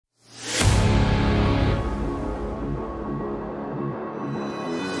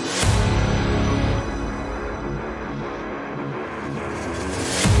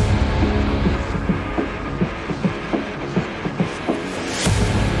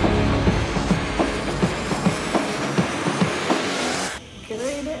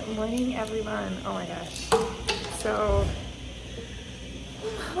morning, everyone. Oh my gosh. So,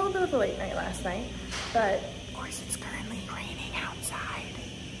 a little bit of a late night last night, but of course it's currently raining outside.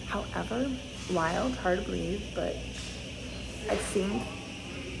 However, wild, hard to believe, but I think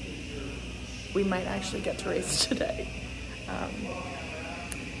we might actually get to race today.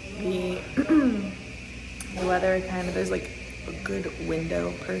 The weather kind of, there's like a good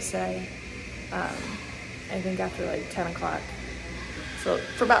window per se. I think after like 10 o'clock. So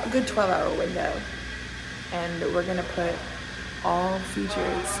for about a good 12-hour window. And we're gonna put all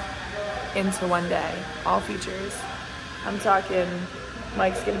features into one day. All features. I'm talking,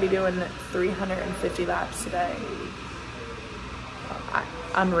 Mike's gonna be doing 350 laps today.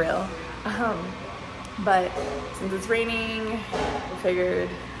 Unreal. But since it's raining, we figured,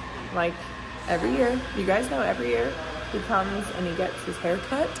 like every year, you guys know every year, he comes and he gets his hair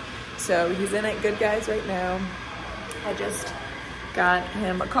cut. So he's in at Good Guys right now. I just got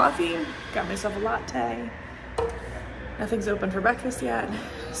him a coffee, got myself a latte. Nothing's open for breakfast yet,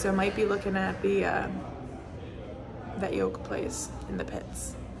 so might be looking at the that yoga place in the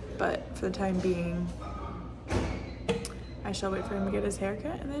pits. But for the time being, I shall wait for him to get his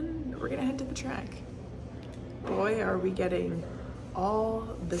haircut, and then we're gonna head to the track. Boy, are we getting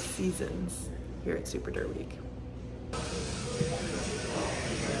all the seasons here at Super Dirt Week.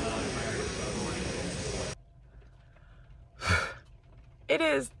 It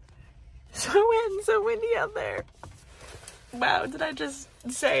is so wet and so windy out there. Wow, did I just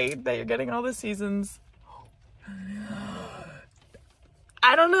say that you're getting all the seasons?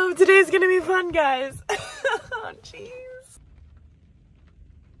 I don't know if today's gonna be fun, guys. Oh, jeez.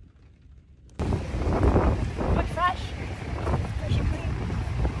 Look fresh. Fresh and clean.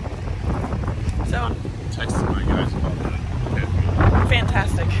 So, texted my guys about that.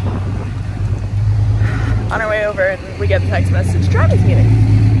 Fantastic. On our way over, and we get the text message, traffic meeting.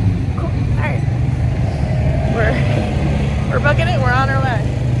 Cool. Alright. We're booking it, we're on our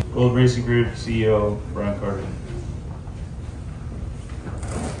way. Gold Racing Group CEO Brent Carter.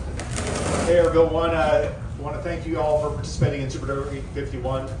 Hey everyone, I want to thank you all for participating in Super Dirt Week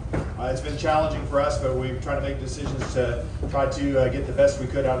 51. It's been challenging for us, but we've tried to make decisions to try to get the best we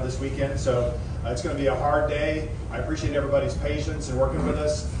could out of this weekend. So it's going to be a hard day. I appreciate everybody's patience and working with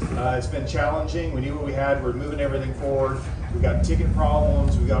us. It's been challenging. We knew what we had. We're moving everything forward. We've got ticket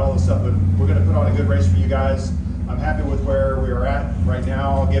problems. We've got all this stuff, but we're going to put on a good race for you guys. I'm happy with where we are at right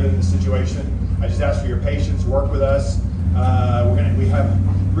now, given the situation. I just ask for your patience. Work with us. We have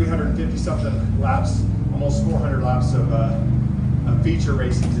 350 something laps, almost 400 laps of feature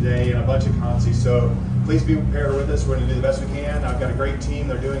racing today and a bunch of consies. So please be prepared with us. We're going to do the best we can. I've got a great team.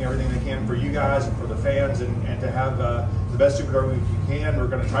 They're doing everything they can for you guys and for the fans, and to have the best Super Dirt Week we can. We're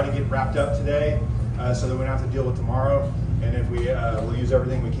going to try to get wrapped up today so that we don't have to deal with tomorrow. And if we'll use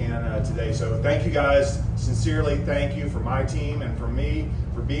everything we can today. So thank you guys. Sincerely, thank you for my team and for me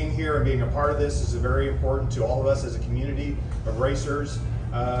for being here and being a part of this. This is very important to all of us as a community of racers.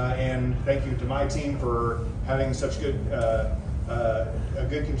 And thank you to my team for having such good a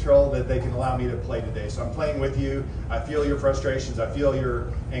good control that they can allow me to play today. So I'm playing with you. I feel your frustrations. I feel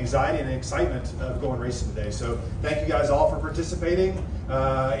your anxiety and excitement of going racing today. So thank you guys all for participating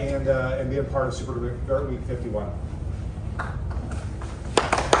and being part of Super Dirt Week 51.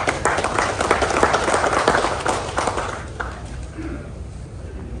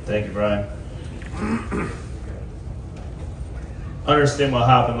 Thank you, Brian. Understand what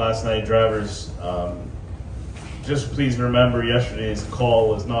happened last night, drivers. Just please remember yesterday's call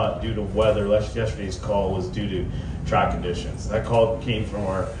was not due to weather. Yesterday's call was due to track conditions. That call came from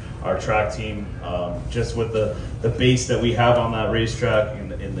our track team. Just with the base that we have on that racetrack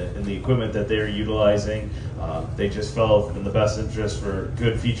and the equipment that they're utilizing, they just felt in the best interest for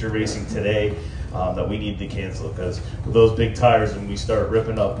good feature racing today that we need to cancel, because with those big tires, when we start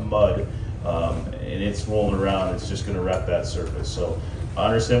ripping up mud and it's rolling around, it's just going to wreck that surface. So I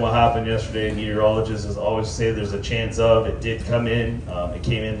understand what happened yesterday. Meteorologists as always say there's a chance of. It did come in. It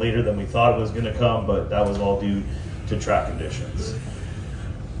came in later than we thought it was going to come, but that was all due to track conditions.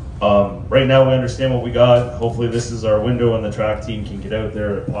 Right now we understand what we got. Hopefully this is our window and the track team can get out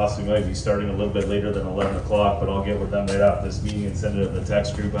there. It possibly might be starting a little bit later than 11 o'clock, but I'll get with them right after this meeting and send it in the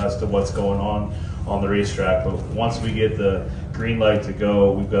text group as to what's going on the racetrack. But once we get the green light to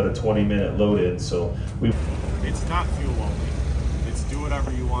go, we've got a 20-minute load-in. So it's not fuel only. It's do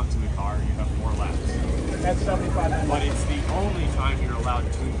whatever you want to the car. You have 4 laps. That's 75. But it's the only time you're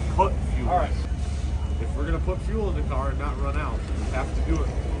allowed to put fuel. All right. If we're going to put fuel in the car and not run out, we have to do it.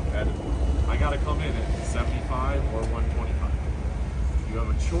 I got to come in at 75 or 125. You have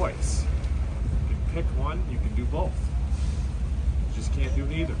a choice. You can pick one, you can do both. just can't do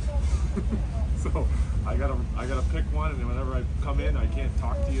neither. So I gotta pick one, and whenever I come in, I can't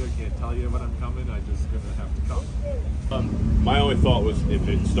talk to you, I can't tell you when I'm coming. I just gonna have to come. My only thought was if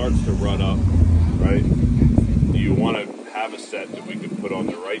it starts to run up, right? Do you want to have a set that we could put on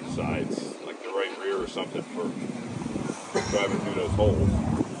the right sides, like the right rear or something, for driving through those holes?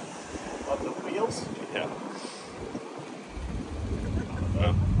 Of the wheels? Yeah.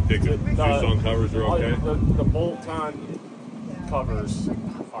 Think the Tucson covers are okay? The bolt-on covers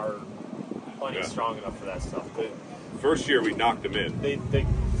are plenty strong enough for that stuff. First year we knocked them in.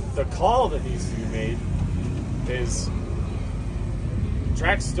 The call that needs to be made is the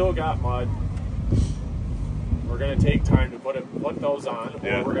track's still got mud. We're going to take time to put those on,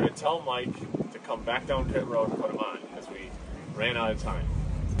 or we're going to tell Mike to come back down pit road and put them on because we ran out of time.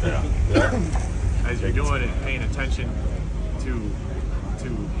 Yeah. As you're doing it, paying attention to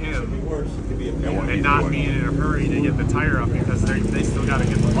him and not being in a hurry to get the tire up because they still got to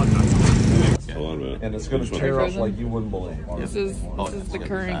get the button up. Hold on a minute. And it's going to tear up like you wouldn't believe. This is the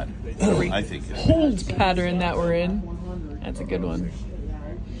current I think hold pattern that we're in. That's a good one.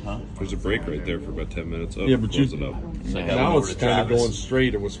 There's a break right there for about 10 minutes up. Yeah, but close it up. Now it's kind of going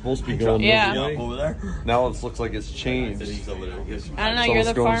straight. It was supposed to be going Yeah. this way. over there. Now it looks like it's changed. He's over there. I don't know, So you're it's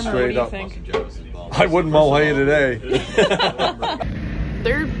the going farmer, what do you straight think? I wouldn't mow hay today.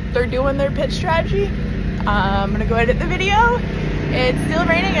 They're doing their pitch strategy. I'm gonna go edit the video. It's still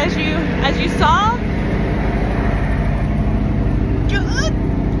raining as you saw.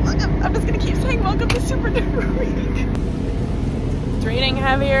 I'm just gonna keep saying welcome to Super Duper Week. It's raining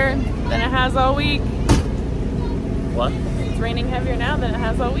heavier than it has all week. What? It's raining heavier now than it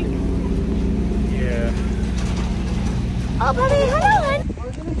has all week. Yeah. Oh, buddy, hello.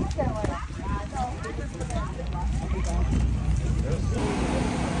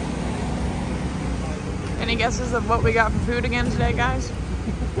 Any guesses of what we got for food again today, guys?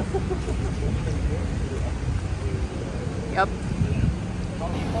 Yep.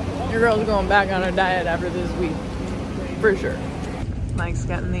 Your girl's going back on her diet after this week. For sure. Mike's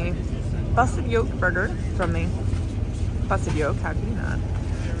getting the busted yolk burger from the busted yolk. How could you not?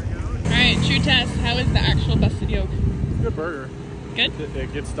 Alright, true test. How is the actual busted yolk? Good burger. Good?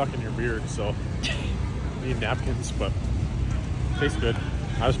 It gets stuck in your beard, so need napkins, but tastes good.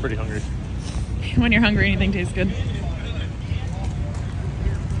 I was pretty hungry. When you're hungry, anything tastes good.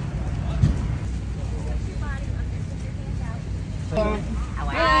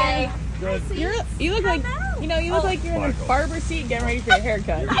 Hi. You look like you're in a barber seat getting ready for your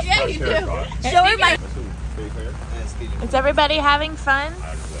haircut. Yeah, you do. Show her my. Is everybody having fun?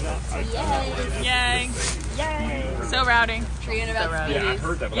 Yay. Yay. Yay. So rowdy. Treating about rowdy. speedies. Yeah, I've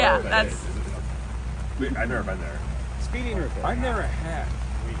heard that. Yeah, that's. I've never been there. Speeding repair. I've never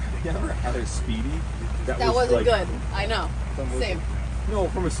had a speedy. That wasn't good. I know. Same. No,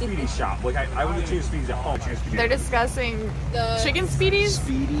 from a speedy shop. Like I would have changed speedies at home. They're discussing The chicken speedies.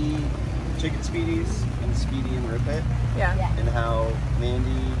 Speedy, chicken speedies, and Speedy and Rip It, Yeah. and how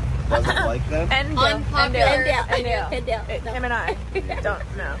Mandee doesn't like them. And unpopular. him and I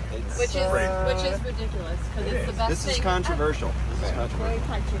don't know. It's, Which is ridiculous because it's the best this thing. is controversial. This is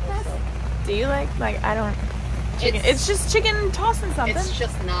controversial. Do you like I don't. Chicken. It's just chicken tossing something. It's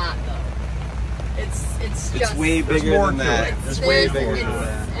just not though. It's It's just. way bigger than that. It's way there's- bigger it's, than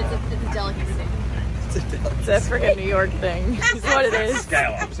that. It's a delicacy. It's a freaking New York thing. It's what it is.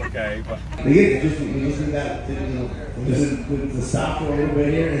 Scallops, okay, but We just need that, just to stop for a little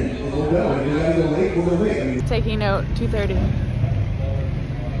bit here and we'll go. If we gotta go late, we'll go late. I mean, Taking note, 2:30.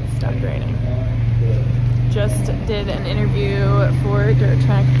 Stopped raining. Just did an interview for Dirt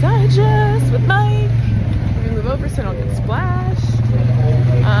Track Digest with Mike. Let me move over so I don't get splashed.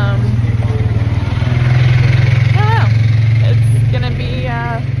 I don't know. It's gonna be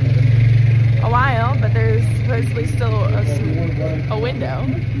a while, but there's supposedly still a window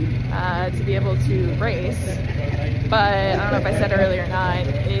to be able to race. But I don't know if I said earlier or not.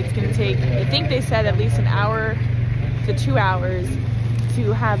 It's gonna take, I think they said at least an hour to 2 hours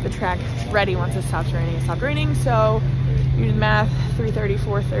to have the track ready once it stops raining. It stopped raining, so you do the math, 3:30,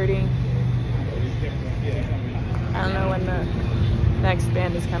 4:30. I don't know when the next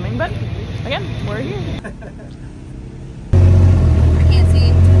band is coming, but again, we're here. I can't see.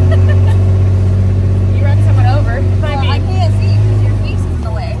 You run someone over. I can't see because your face is in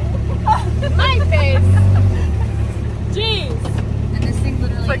the way. My face! Jeez! And this thing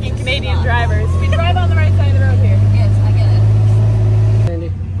literally. Freaking just Canadian stopped. drivers. We drive on the right side of the road here. Yes, I get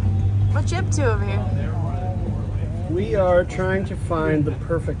it. What you up to over here? We are trying to find the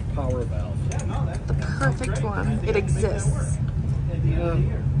perfect power valve. The perfect one. It exists.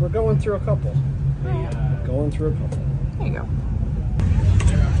 We're going through a couple. Going through a couple. There you go.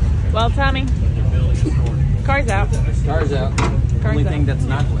 Well, Tommy, car's out. Car's out. Only thing that's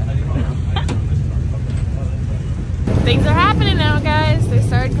not wet. Things are happening now, guys. They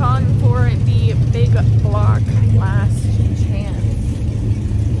started calling for the big block last chance.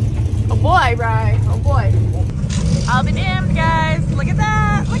 Oh boy, Bri. Oh boy. I'll be damned, guys. Look at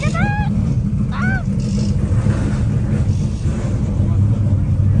that. Look at that. Ah.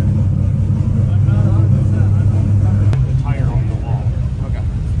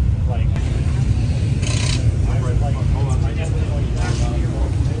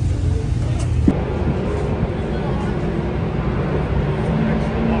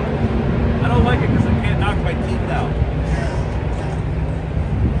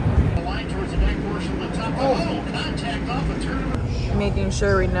 Making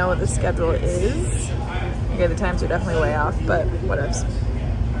sure we know what the schedule is. Okay, the times are definitely way off, but whatevs.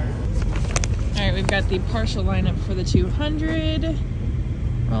 All right, we've got the partial lineup for the 200.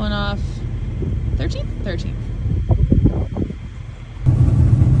 Rolling off 13th? 13th.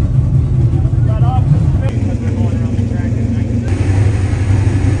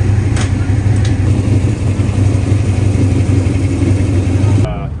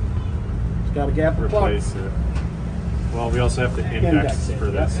 Got a gap replace it. Well, we also have to index it, for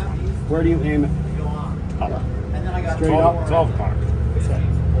this one. Where do you aim it? Up. Straight up? 12 o'clock.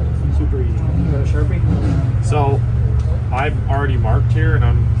 Super easy. You got a Sharpie? So, I've already marked here and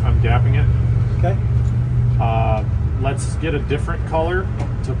I'm gapping it. Okay. Let's get a different color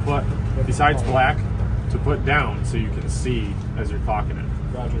to put, besides black, to put down so you can see as you're clocking it.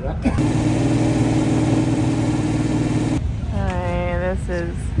 Roger that. Alright, this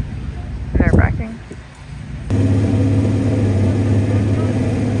is nerve-wracking.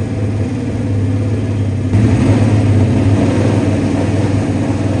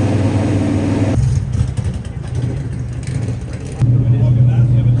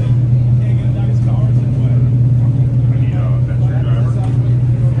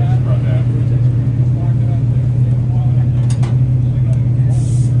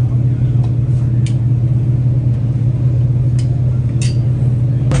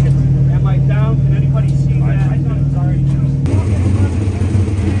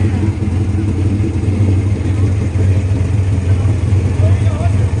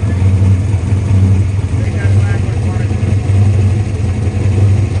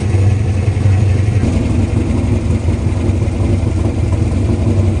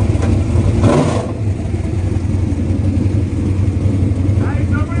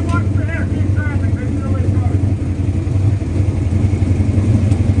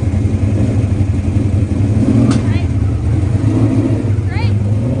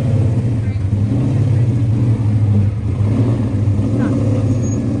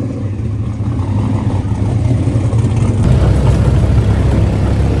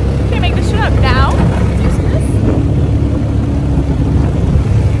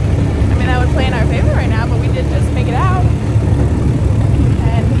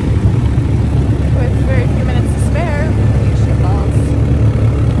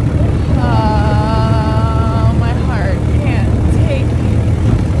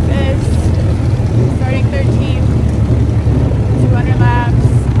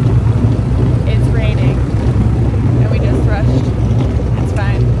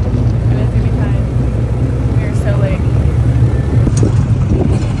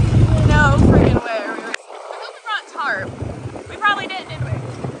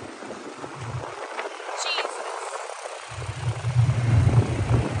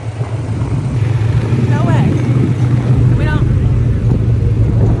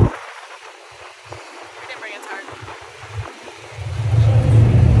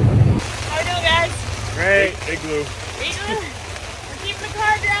 Igloo. Igloo? We're keeping the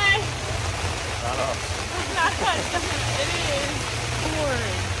car dry. Not us. It is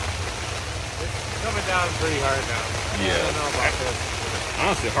pouring. It's coming down pretty hard now. Yeah. I don't know about this.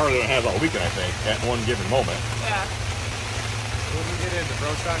 Honestly, harder than it has all weekend, I think, at one given moment. Yeah. When we get into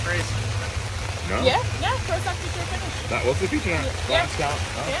Pro Stock race? No? Yeah, Pro Stock feature finished. That was the feature Yeah. last count.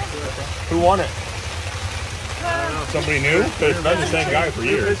 Oh. Yeah. Who won it? I don't know. Somebody new? Because it's been the same guy for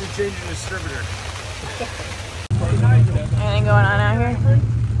years. Busy changing distributor. Anything going on out here?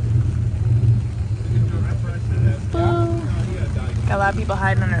 Boo. Got a lot of people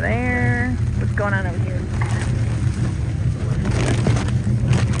hiding under there. What's going on over here?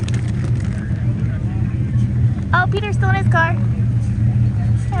 Oh, Peter's still in his car.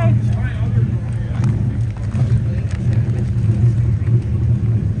 Hey.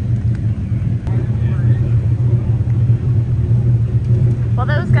 Well,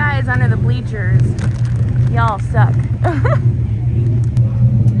 those guys under the bleachers, y'all suck.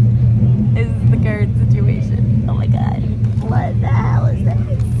 the guard situation. Oh my god. What the hell is this?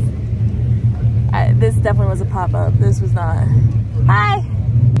 This definitely was a pop-up. This was not. Hi!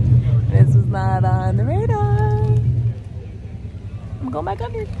 This was not on the radar. I'm going back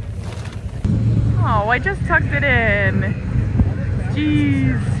up here. Oh, I just tucked it in.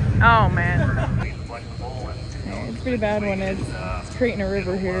 Jeez. Oh man. It's pretty bad when it's creating a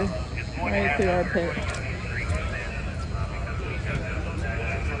river here, right through our pit.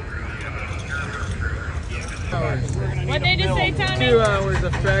 What'd they just say, Tommy? 2 hours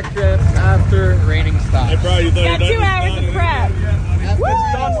of track trip after raining stops. Hey, bro, you Got 2 hours of prep.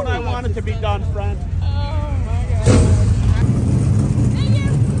 It's done when I want it to be done, friend. Oh my god. Thank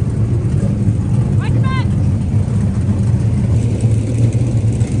you. Watch your back.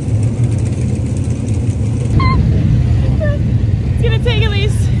 It's gonna take at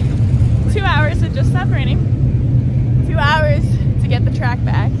least 2 hours to just stop raining. 2 hours to get the track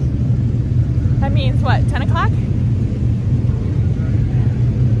back. That means what, 10 o'clock?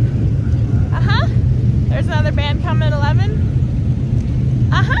 Uh-huh. There's another band coming at 11.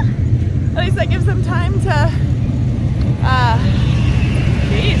 Uh-huh. At least that gives them time to,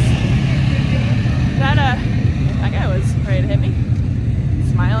 jeez. That guy was ready to hit me.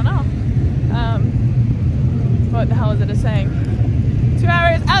 Smile and all. What the hell is it saying? 2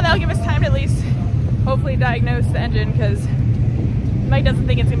 hours. Oh, that'll give us time to at least hopefully diagnose the engine, because Mike doesn't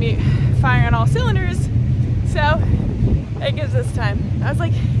think it's gonna be firing on all cylinders, so it gives us time. I was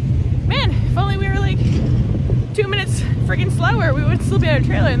like, man, if only we were like 2 minutes freaking slower, we would still be at our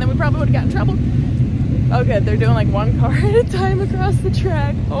trailer, and then we probably would have gotten in trouble. Oh good, they're doing like one car at a time across the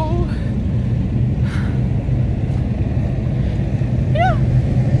track. Oh. Yeah.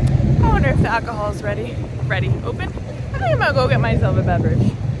 I wonder if the alcohol's ready. Open? I think I'm gonna go get myself a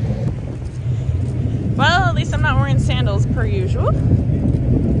beverage. Well, at least I'm not wearing sandals per usual.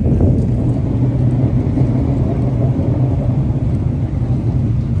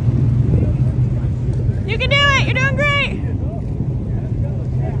 You can do it! You're doing great!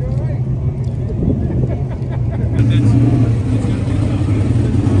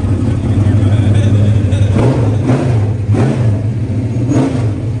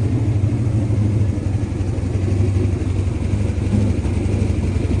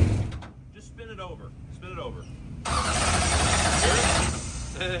 Just spin it over. Spin it over.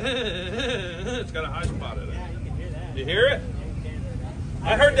 It's got a high spot in it. You hear it?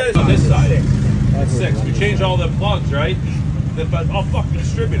 I heard that it's on this side. That's 6. We changed all the plugs, right? Oh, fuck, the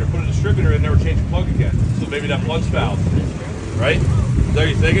distributor. Put a distributor in there and change the plug again. So maybe that plug's fouled. Right? Is that what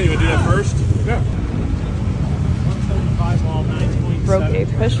you're thinking? You would do that first? Yeah. Broke a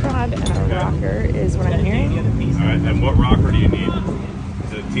push rod and a rocker is what I'm hearing. Alright, and what rocker do you need?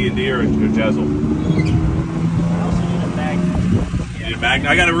 Is it a T&D or a Jezel? You need a magnet?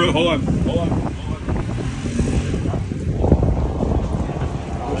 I got a root. Hold on.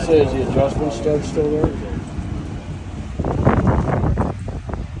 Is the adjustment stud still there?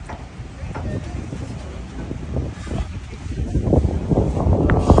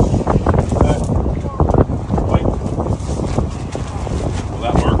 Will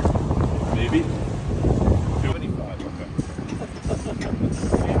that work? Maybe? 75, okay.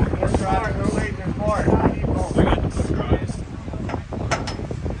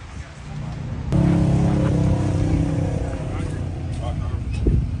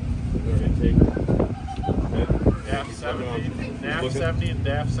 DAF 70 and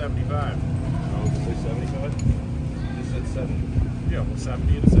DAF 75. Oh, did you say 75? You said 70. Yeah, well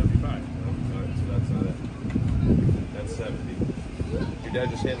 70 and a 75. Alright, so that's not it. That's 70. Your dad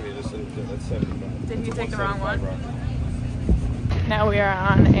just handed me this, that's 75. Did you take the wrong one? Now we are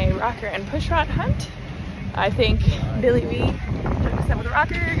on a rocker and push rod hunt. I think Billy V took some of the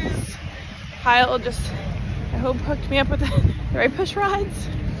rockers. Kyle just, I hope, hooked me up with the right push rods.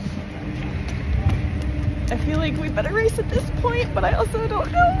 I feel like we better race at this point, but I also don't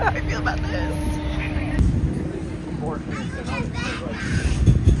know how I feel about this.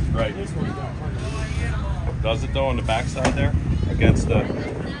 Right. Does it though on the backside there? Against the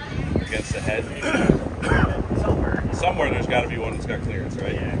head? Somewhere there's got to be one that's got clearance,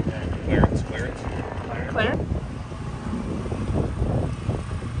 right? Yeah. Clearance. Clear?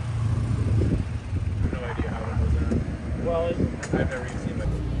 No idea how it goes down. Well, I've never even seen that.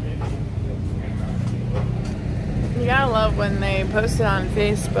 You gotta love when they posted on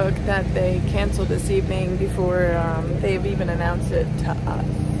Facebook that they canceled this evening before they've even announced it to us.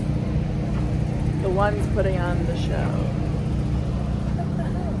 The ones putting on the show.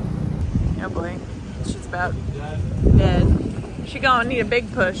 Oh boy, this shit's about dead. She gonna need a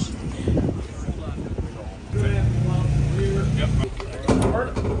big push.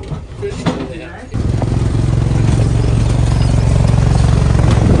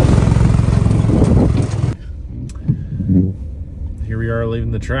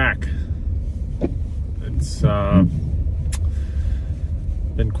 leaving the track. It's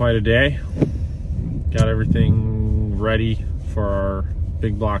been quite a day. Got everything ready for our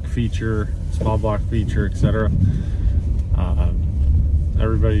big block feature, small block feature, etc.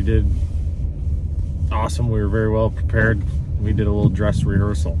 Everybody did awesome. We were very well prepared. We did a little dress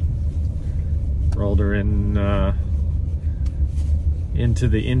rehearsal. Rolled her in into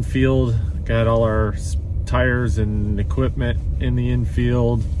the infield. Got all our tires and equipment in the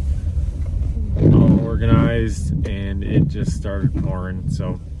infield, all organized, and it just started pouring.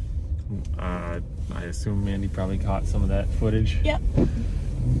 So I assume Mandy probably caught some of that footage. Yep.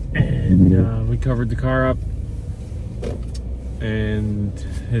 And we covered the car up, and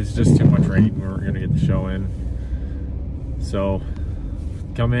it's just too much rain. We weren't gonna get the show in. So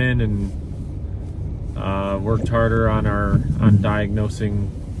come in and worked harder on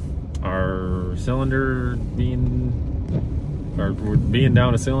diagnosing our cylinder being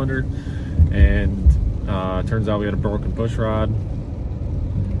down a cylinder, and turns out we had a broken push rod,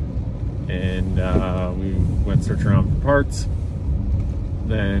 and we went searching around for parts.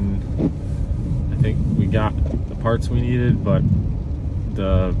 Then I think we got the parts we needed, but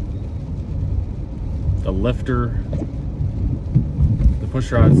the lifter, the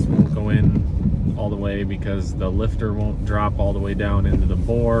push rods won't go in all the way because the lifter won't drop all the way down into the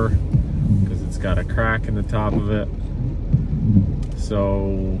bore because it's got a crack in the top of it.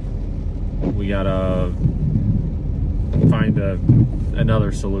 So we gotta find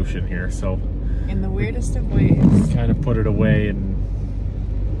another solution here. So in the weirdest of ways, kind of put it away, and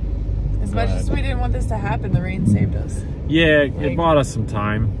as much as we didn't want this to happen, the rain saved us. Yeah, it bought us some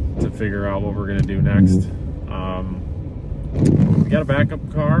time to figure out what we're gonna do next. We got a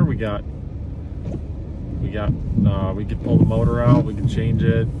backup car. We could pull the motor out. We can change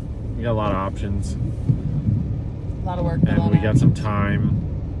it. We got a lot of options. A lot of work. And we got some time.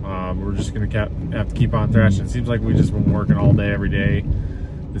 We're just gonna have to keep on thrashing. It seems like we've just been working all day, every day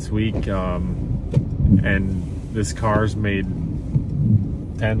this week. And this car's made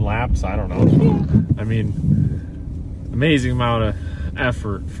 10 laps. I don't know. Yeah. I mean, amazing amount of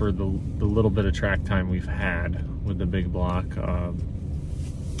effort for the little bit of track time we've had with the big block.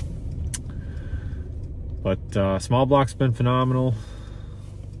 But small block's been phenomenal.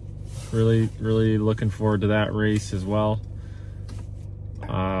 Really looking forward to that race as well.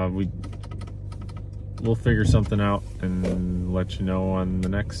 We'll figure something out and let you know on the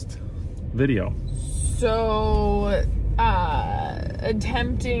next video. So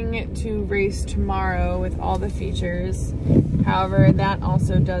attempting to race tomorrow with all the features. However, that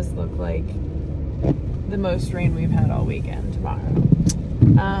also does look like the most rain we've had all weekend tomorrow.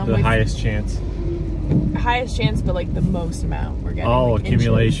 The highest chance. Highest chance, but like the most amount we're getting. Oh, like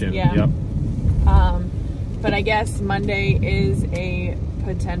accumulation. Yeah. Yep. But I guess Monday is a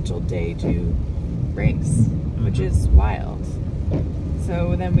potential day to race, which is wild.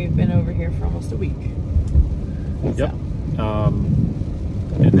 So then we've been over here for almost a week. Yep.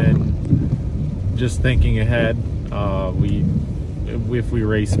 And then just thinking ahead, if we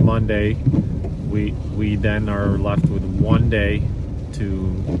race Monday, we then are left with one day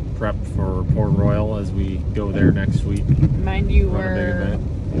to prep for Port Royal as we go there next week. Mind you, we're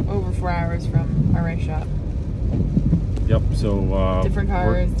over 4 hours from our race shop. Yep. So different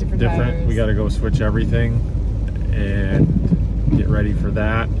cars, different tires. We got to go switch everything and get ready for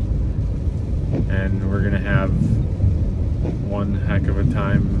that. And we're gonna have one heck of a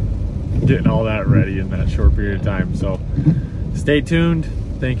time getting all that ready in that short period of time. So stay tuned.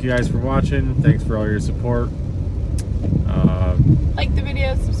 Thank you guys for watching. Thanks for all your support. Like the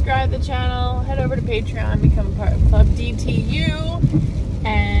video, subscribe to the channel, head over to Patreon, become a part of Club DTU,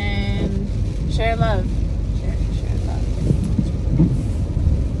 and share love. Share love.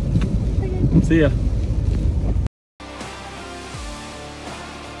 See ya.